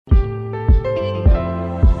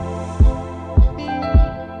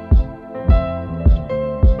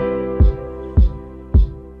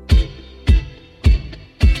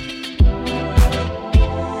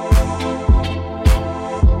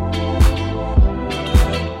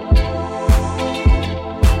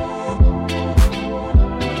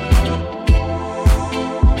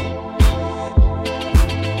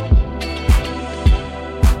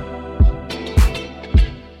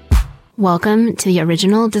Welcome to the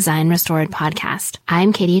Original Design Restored podcast.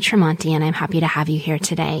 I'm Katie Tremonti, and I'm happy to have you here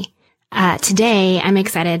today. Today, I'm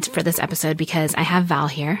excited for this episode because I have Val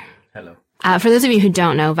here. Hello. For those of you who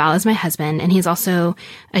don't know, Val is my husband, and he's also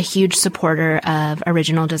a huge supporter of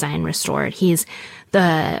Original Design Restored. He's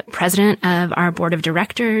the president of our board of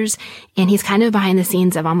directors, and he's kind of behind the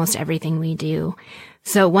scenes of almost everything we do.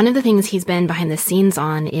 So one of the things he's been behind the scenes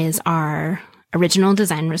on is our Original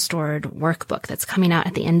Design Restored workbook that's coming out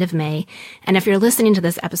at the end of May. And if you're listening to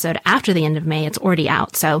this episode after the end of May, it's already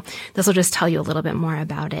out. So this will just tell you a little bit more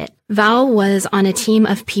about it. Val was on a team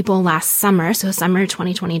of people last summer, so summer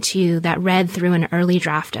 2022, that read through an early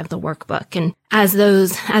draft of the workbook. And as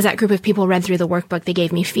that group of people read through the workbook, they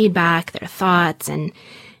gave me feedback, their thoughts. And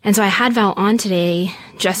so I had Val on today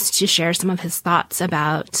just to share some of his thoughts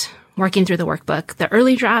about working through the workbook, the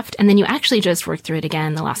early draft, and then you actually just worked through it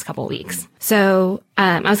again the last couple of weeks. So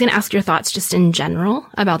I was going to ask your thoughts just in general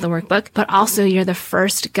about the workbook, but also you're the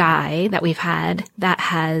first guy that we've had that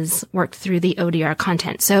has worked through the ODR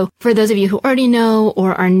content. So for those of you who already know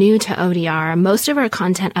or are new to ODR, most of our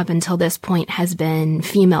content up until this point has been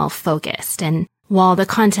female focused. And while the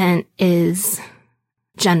content is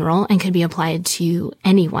general and could be applied to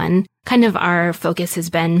anyone, kind of our focus has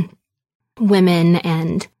been women,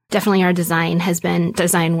 and definitely our design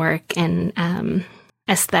work and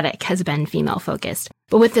aesthetic has been female focused.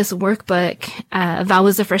 But with this workbook, Val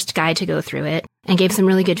was the first guy to go through it and gave some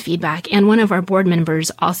really good feedback. And one of our board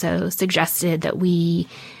members also suggested that we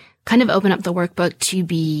kind of open up the workbook to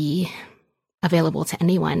be available to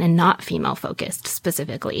anyone and not female focused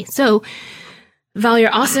specifically. So Val, you're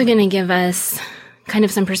also going to give us kind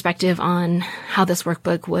of some perspective on how this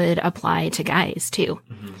workbook would apply to guys too.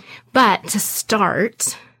 Mm-hmm. But to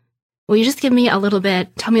start, will you just tell me a little bit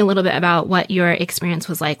about what your experience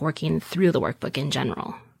was like working through the workbook in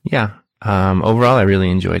general? Yeah. Overall, I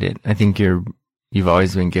really enjoyed it. I think you've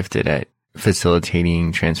always been gifted at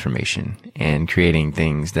facilitating transformation and creating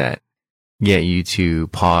things that get you to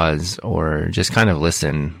pause or just kind of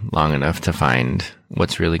listen long enough to find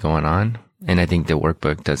what's really going on. And I think the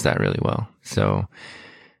workbook does that really well. So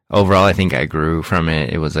overall, I think I grew from it.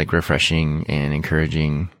 It was like refreshing and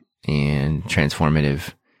encouraging and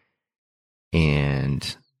transformative.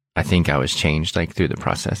 And I think I was changed like through the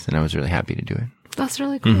process, and I was really happy to do it. That's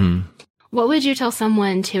really cool. Mm-hmm. What would you tell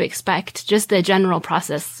someone to expect, just the general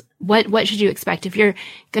process? What should you expect if you're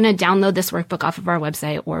going to download this workbook off of our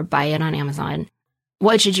website or buy it on Amazon?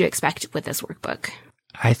 What should you expect with this workbook?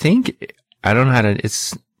 I think, I don't know how to,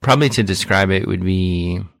 it's probably to describe it would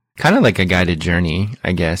be kind of like a guided journey,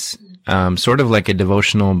 I guess. Sort of like a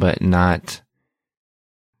devotional, but not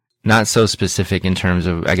so specific in terms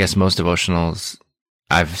of, I guess most devotionals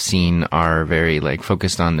I've seen are very like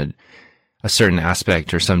focused on a certain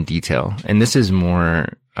aspect or some detail. And this is more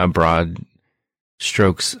a broad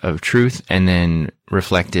strokes of truth and then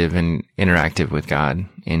reflective and interactive with God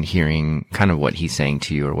and hearing kind of what he's saying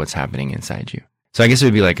to you or what's happening inside you. So I guess it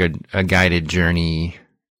would be like a guided journey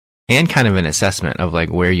and kind of an assessment of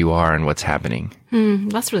like where you are and what's happening.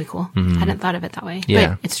 That's really cool. I hadn't thought of it that way. Yeah.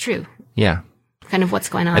 But it's true. Yeah. Kind of what's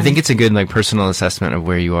going on. I think it's a good like personal assessment of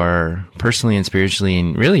where you are personally and spiritually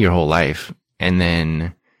and really your whole life. And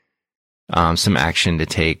then some action to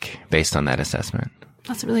take based on that assessment.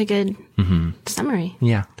 That's a really good summary.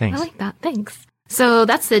 Yeah, thanks. I like that. Thanks. So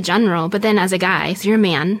that's the general. But then as a guy, so you're a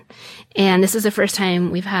man, and this is the first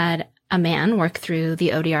time we've had a man work through the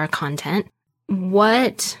ODR content.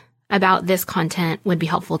 What about this content would be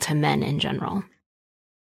helpful to men in general?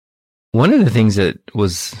 One of the things that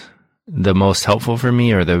was the most helpful for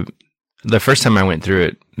me, or the first time I went through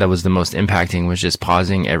it that was the most impacting, was just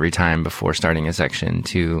pausing every time before starting a section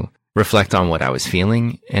to reflect on what I was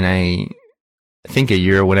feeling. And I think a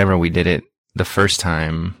year, whenever we did it the first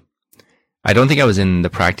time, I don't think I was in the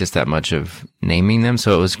practice that much of naming them.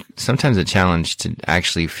 So it was sometimes a challenge to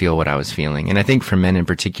actually feel what I was feeling. And I think for men in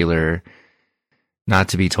particular, not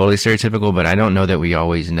to be totally stereotypical, but I don't know that we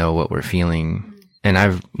always know what we're feeling.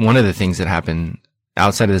 And one of the things that happened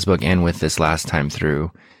outside of this book and with this last time through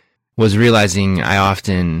was realizing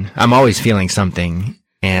I'm always feeling something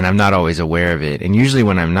and I'm not always aware of it. And usually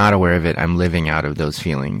when I'm not aware of it, I'm living out of those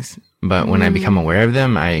feelings. But when I become aware of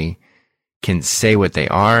them, I can say what they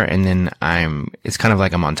are, and then it's kind of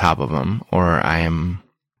like I'm on top of them, or I'm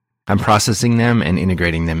processing them and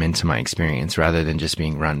integrating them into my experience rather than just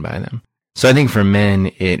being run by them. So I think for men,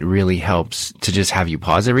 it really helps to just have you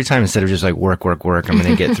pause every time instead of just like work. I'm going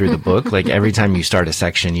to get through the book. Like every time you start a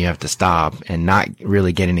section, you have to stop and not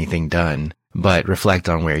really get anything done, but reflect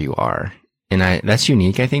on where you are. And that's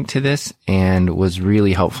unique, I think, to this, and was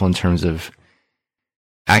really helpful in terms of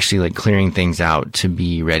actually like clearing things out to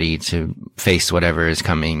be ready to face whatever is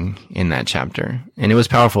coming in that chapter. And it was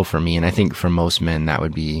powerful for me. And I think for most men, that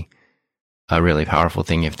would be a really powerful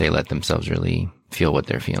thing if they let themselves really feel what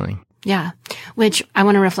they're feeling. Yeah. Which I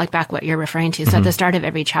want to reflect back what you're referring to. So at the start of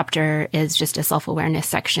every chapter is just a self-awareness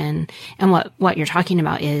section. And what you're talking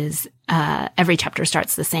about is, every chapter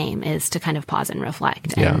starts the same, is to kind of pause and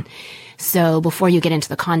reflect. Yeah. And so before you get into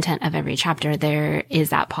the content of every chapter, there is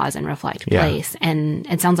that pause and reflect place. And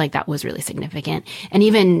it sounds like that was really significant. And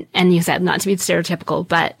you said not to be stereotypical,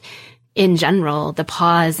 but in general, the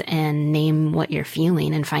pause and name what you're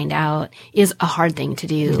feeling and find out is a hard thing to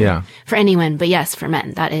do for anyone. But yes, for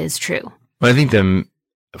men, that is true. Well, I think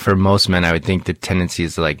for most men, I would think the tendency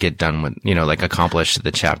is to like get done with, like accomplish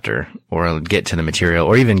the chapter or get to the material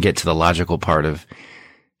or even get to the logical part of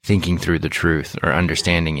thinking through the truth or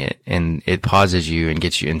understanding it. And it pauses you and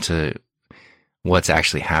gets you into what's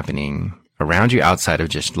actually happening around you outside of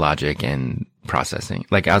just logic and processing,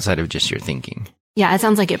 like outside of just your thinking. Yeah, it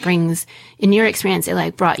sounds like it brings, in your experience, it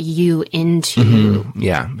like brought you into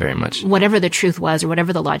Yeah, very much. Whatever the truth was or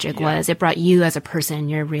whatever the logic was, it brought you as a person,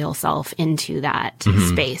 your real self, into that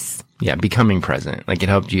space. Yeah, becoming present. Like it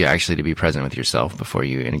helped you actually to be present with yourself before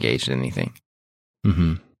you engaged in anything.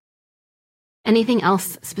 Anything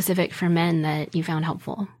else specific for men that you found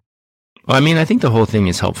helpful? Well, I mean, I think the whole thing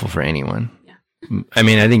is helpful for anyone. I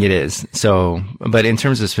mean, I think it is. So, but in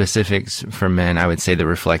terms of specifics for men, I would say the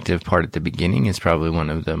reflective part at the beginning is probably one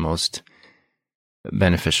of the most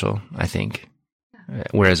beneficial, I think.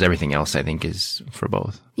 Whereas everything else, I think, is for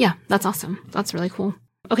both. Yeah, that's awesome. That's really cool.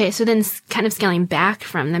 Okay, so then kind of scaling back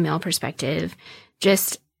from the male perspective,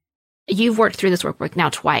 you've worked through this workbook now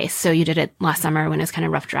twice. So you did it last summer when it was kind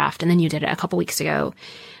of rough draft, and then you did it a couple weeks ago.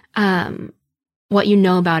 What you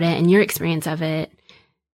know about it and your experience of it.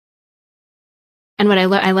 And what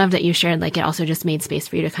I love that you shared, like it also just made space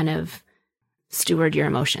for you to kind of steward your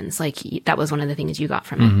emotions. Like that was one of the things you got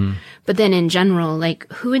from it. But then in general, like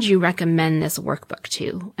who would you recommend this workbook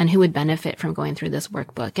to and who would benefit from going through this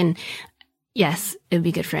workbook? And yes, it would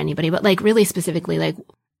be good for anybody, but like really specifically,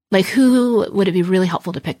 like who would it be really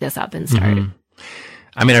helpful to pick this up and start?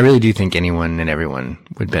 I mean, I really do think anyone and everyone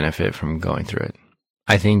would benefit from going through it.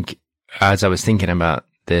 I think as I was thinking about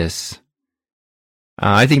this,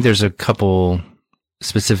 I think there's a couple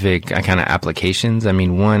specific kind of applications. I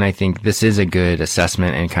mean, one, I think this is a good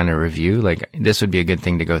assessment and kind of review. Like this would be a good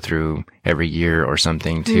thing to go through every year or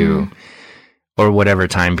something to, or whatever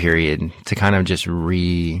time period to kind of just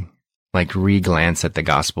re-glance at the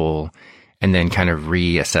gospel and then kind of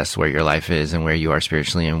reassess where your life is and where you are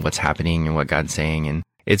spiritually and what's happening and what God's saying. And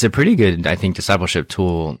it's a pretty good, I think, discipleship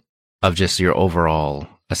tool of just your overall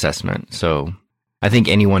assessment. So I think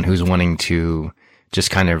anyone who's wanting to just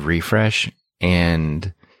kind of refresh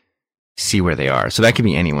and see where they are. So that could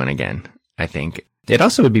be anyone again, I think. It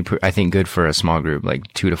also would be, I think, good for a small group, like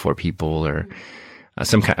 2 to 4 people or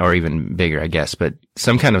some kind, or even bigger, I guess, but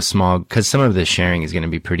some kind of small, because some of the sharing is going to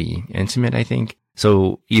be pretty intimate, I think.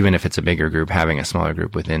 So even if it's a bigger group, having a smaller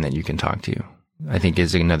group within that you can talk to, I think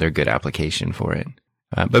is another good application for it.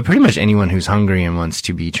 But pretty much anyone who's hungry and wants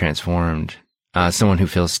to be transformed, someone who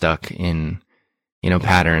feels stuck in,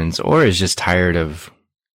 patterns or is just tired of,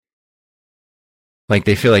 like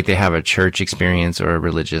they feel like they have a church experience or a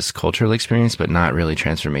religious cultural experience, but not really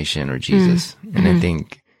transformation or Jesus. And I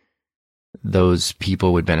think those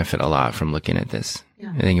people would benefit a lot from looking at this.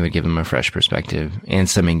 I think it would give them a fresh perspective and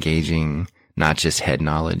some engaging, not just head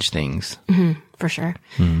knowledge things. For sure.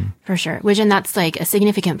 For sure. Which, and that's like a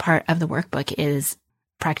significant part of the workbook is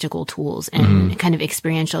practical tools and kind of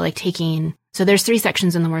experiential, like so there's 3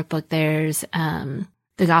 sections in the workbook. There's,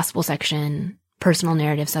 the gospel section, personal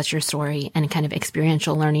narratives, that's your story, and kind of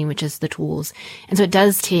experiential learning, which is the tools. And so it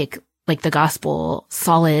does take like the gospel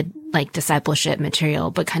solid, like discipleship material,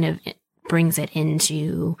 but kind of brings it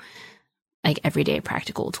into like everyday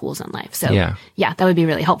practical tools in life. So yeah, that would be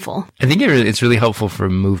really helpful. I think it's really helpful for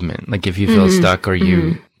movement. Like if you feel stuck or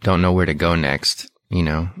you don't know where to go next,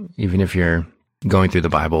 even if you're going through the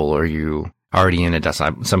Bible or you already in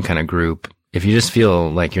some kind of group, if you just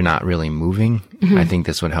feel like you're not really moving, I think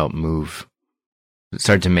this would help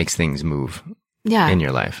start to make things move in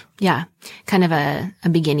your life. Yeah. Kind of a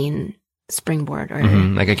beginning springboard or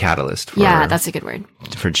like a catalyst. That's a good word.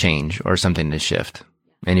 For change or something to shift.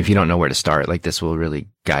 And if you don't know where to start, like this will really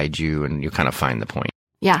guide you and you'll kind of find the point.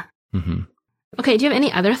 Yeah. Okay. Do you have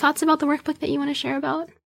any other thoughts about the workbook that you want to share about?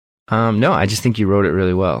 No, I just think you wrote it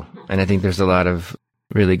really well. And I think there's a lot of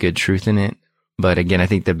really good truth in it. But again, I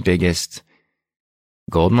think the biggest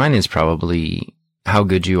goldmine is probably how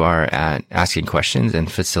good you are at asking questions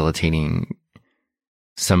and facilitating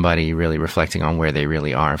somebody really reflecting on where they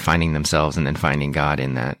really are, finding themselves, and then finding God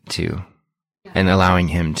in that too, and allowing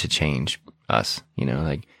him to change us,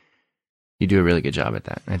 like you do a really good job at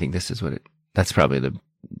that. I think that's probably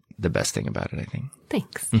the best thing about it, I think.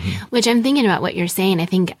 Thanks. Which I'm thinking about what you're saying. I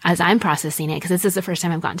think as I'm processing it, because this is the first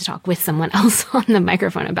time I've gotten to talk with someone else on the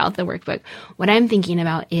microphone about the workbook, what I'm thinking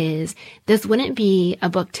about is this wouldn't be a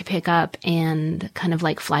book to pick up and kind of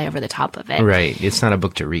like fly over the top of it. Right. It's not a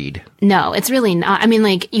book to read. No, it's really not. I mean,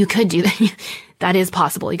 like you could do that. That is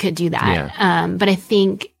possible. You could do that. Yeah. But I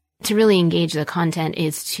think to really engage the content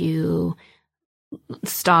is to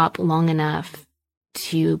stop long enough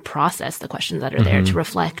to process the questions that are there, to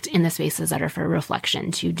reflect in the spaces that are for reflection,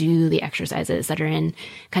 to do the exercises that are in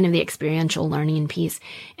kind of the experiential learning piece.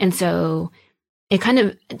 And so it kind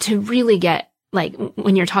of, to really get, like,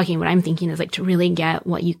 when you're talking, what I'm thinking is like to really get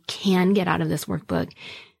what you can get out of this workbook,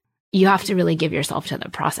 you have to really give yourself to the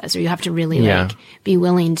process, or you have to really like be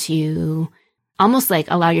willing to almost like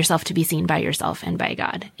allow yourself to be seen by yourself and by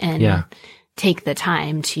God, and take the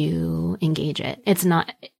time to engage it. It's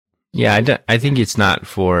not... Yeah, I think it's not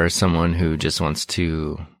for someone who just wants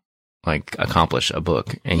to like accomplish a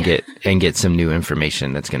book and get some new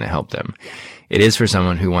information that's going to help them. It is for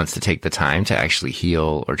someone who wants to take the time to actually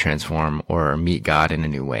heal or transform or meet God in a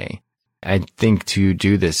new way. I think to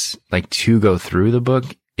do this, like to go through the book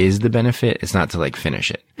is the benefit. It's not to like finish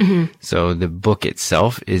it. So the book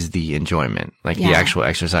itself is the enjoyment, like the actual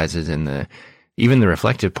exercises and even the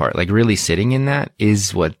reflective part, like really sitting in that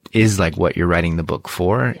is what you're writing the book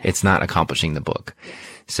for. It's not accomplishing the book.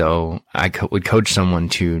 So I would coach someone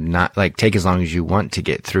to not like take as long as you want to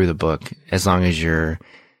get through the book, as long as you're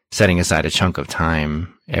setting aside a chunk of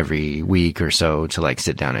time every week or so to like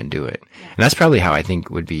sit down and do it. And that's probably how I think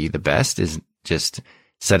would be the best, is just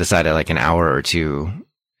set aside like an hour or two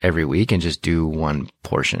every week and just do one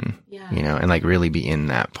portion, and like really be in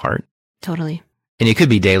that part. Totally. And it could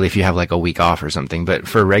be daily if you have like a week off or something, but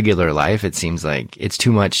for regular life, it seems like it's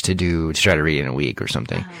too much to try to read in a week or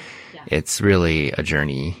something. It's really a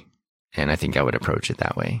journey. And I think I would approach it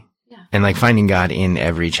that way. And like finding God in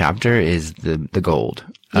every chapter is the gold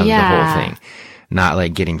of the whole thing, not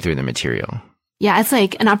like getting through the material. Yeah. It's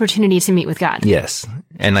like an opportunity to meet with God. Yes.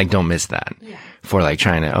 And like, don't miss that for like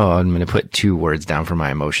trying to, I'm going to put 2 words down for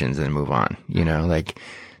my emotions and move on, like,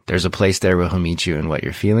 there's a place there where he'll meet you in what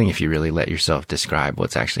you're feeling if you really let yourself describe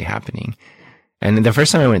what's actually happening. And the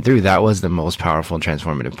first time I went through, that was the most powerful and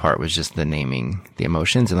transformative part, was just the naming the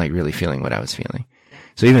emotions and like really feeling what I was feeling.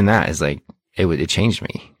 So even that is like, it changed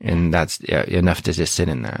me. And that's enough to just sit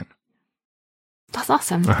in that. That's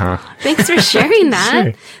awesome. Thanks for sharing that.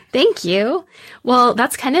 Sure. Thank you. Well,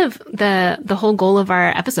 that's kind of the whole goal of our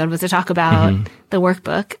episode, was to talk about the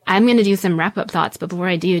workbook. I'm going to do some wrap up thoughts, but before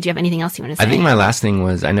I do you have anything else you want to say? I think my last thing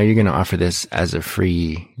was, I know you're going to offer this as a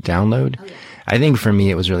free download. I think for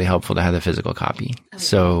me, it was really helpful to have the physical copy.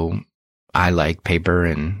 So I like paper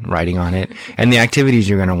and writing on it and the activities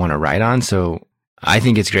you're going to want to write on. So I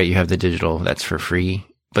think it's great you have the digital that's for free.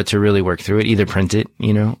 But to really work through it, either print it,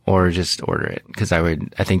 or just order it. Because I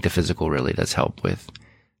think the physical really does help with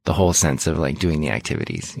the whole sense of like doing the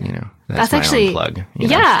activities, That's my actually, own plug.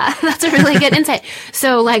 Yeah, that's a really good insight.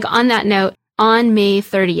 So like on that note, on May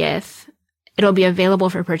 30th, it'll be available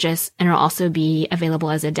for purchase, and it'll also be available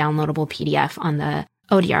as a downloadable PDF on the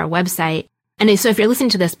ODR website. And so if you're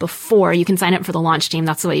listening to this before, you can sign up for the launch team.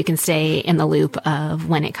 That's the way you can stay in the loop of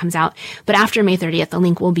when it comes out. But after May 30th, the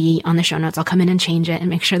link will be on the show notes. I'll come in and change it and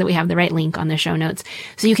make sure that we have the right link on the show notes.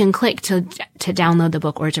 So you can click to download the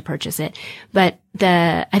book or to purchase it. But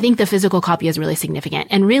I think the physical copy is really significant.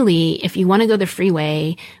 And really, if you want to go the free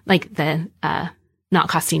way, like the, not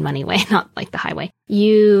costing money way, not like the highway,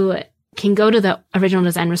 you can go to the Original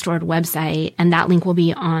Design Restored website, and that link will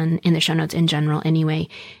be in the show notes in general anyway.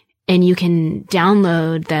 And you can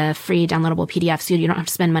download the free downloadable PDF, so you don't have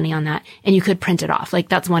to spend money on that. And you could print it off. Like,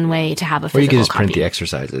 that's one way to have a physical copy. Or you can just print the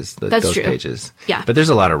exercises, those true. Pages. Yeah. But there's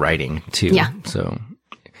a lot of writing, too. Yeah. So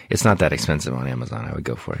it's not that expensive on Amazon. I would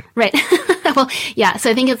go for it. Right. Well, yeah. So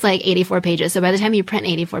I think it's like 84 pages. So by the time you print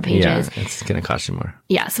 84 pages. Yeah, it's going to cost you more.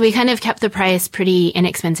 Yeah. So we kind of kept the price pretty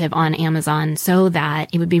inexpensive on Amazon so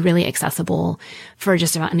that it would be really accessible for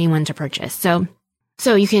just about anyone to purchase.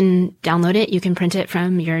 So you can download it, you can print it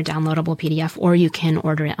from your downloadable PDF, or you can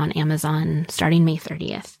order it on Amazon starting May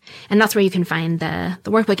 30th. And that's where you can find the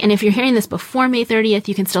workbook. And if you're hearing this before May 30th,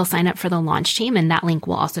 you can still sign up for the launch team, and that link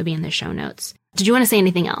will also be in the show notes. Did you want to say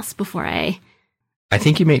anything else before I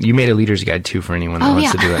think you made a leader's guide too for anyone that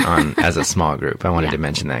wants to do it as a small group. I wanted to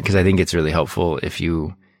mention that because I think it's really helpful if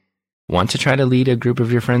you want to try to lead a group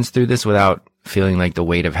of your friends through this without feeling like the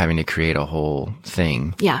weight of having to create a whole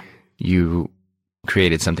thing. Yeah.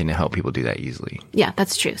 created something to help people do that easily. Yeah,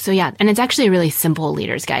 that's true. So yeah, and it's actually a really simple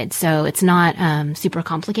leader's guide. So it's not super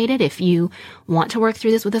complicated. If you want to work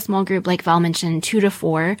through this with a small group, like Val mentioned, 2 to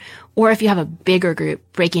 4, or if you have a bigger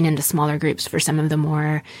group, breaking into smaller groups for some of the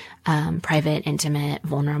more private, intimate,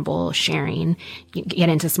 vulnerable sharing, you get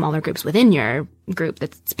into smaller groups within your group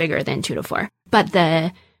that's bigger than 2 to 4. But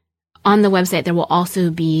on the website, there will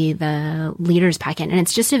also be the leaders packet, and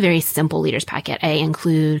it's just a very simple leaders packet. I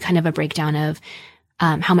include kind of a breakdown of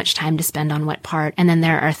how much time to spend on what part. And then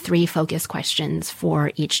there are 3 focus questions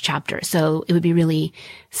for each chapter. So it would be really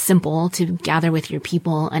simple to gather with your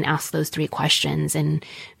people and ask those 3 questions and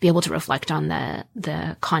be able to reflect on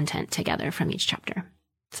the content together from each chapter.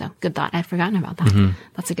 So good thought. I'd forgotten about that. Mm-hmm.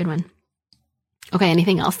 That's a good one. Okay.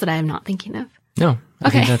 Anything else that I am not thinking of? No, I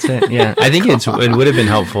think that's it. Yeah. I think it would have been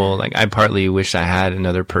helpful. Like, I partly wish I had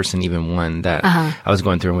another person, even one that I was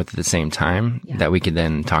going through with at the same time, that we could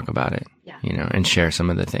then talk about it, and share some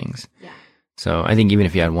of the things. Yeah. So I think even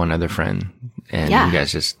if you had one other friend and you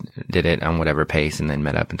guys just did it on whatever pace and then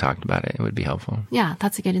met up and talked about it, it would be helpful. Yeah.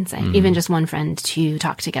 That's a good insight. Mm-hmm. Even just one friend to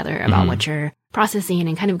talk together about what you're processing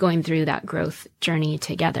and kind of going through that growth journey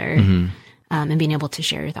together, and being able to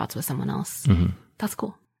share your thoughts with someone else. Mm-hmm. That's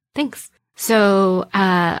cool. Thanks. So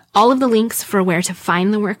all of the links for where to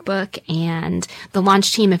find the workbook and the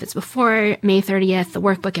launch team if it's before May 30th, the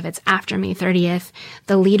workbook if it's after May 30th,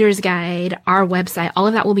 the leader's guide, our website, all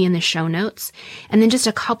of that will be in the show notes. And then just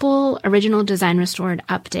a couple Original Design Restored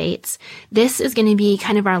updates. This is going to be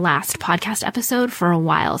kind of our last podcast episode for a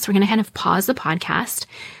while. So we're going to kind of pause the podcast,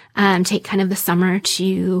 take kind of the summer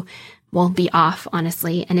to, be off,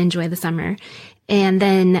 honestly, and enjoy the summer. And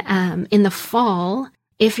then in the fall,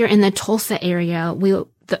 if you're in the Tulsa area,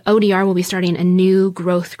 the ODR will be starting a new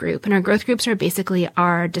growth group. And our growth groups are basically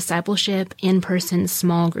our discipleship in-person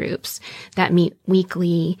small groups that meet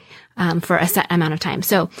weekly for a set amount of time.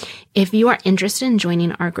 So if you are interested in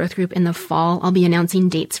joining our growth group in the fall, I'll be announcing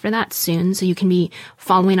dates for that soon. So you can be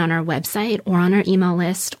following on our website or on our email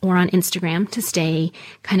list or on Instagram to stay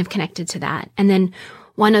kind of connected to that. And then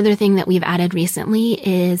one other thing that we've added recently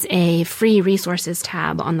is a free resources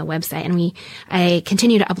tab on the website. And I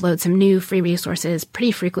continue to upload some new free resources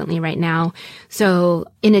pretty frequently right now. So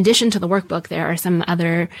in addition to the workbook, there are some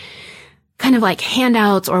other kind of like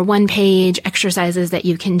handouts or one-page exercises that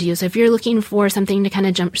you can do. So if you're looking for something to kind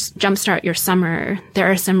of jumpstart your summer,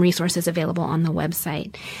 there are some resources available on the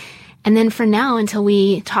website. And then for now, until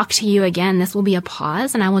we talk to you again, this will be a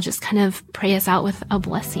pause, and I will just kind of pray us out with a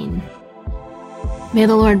blessing. May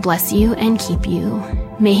the Lord bless you and keep you.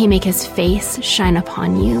 May he make his face shine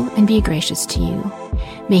upon you and be gracious to you.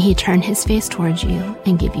 May he turn his face towards you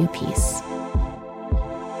and give you peace.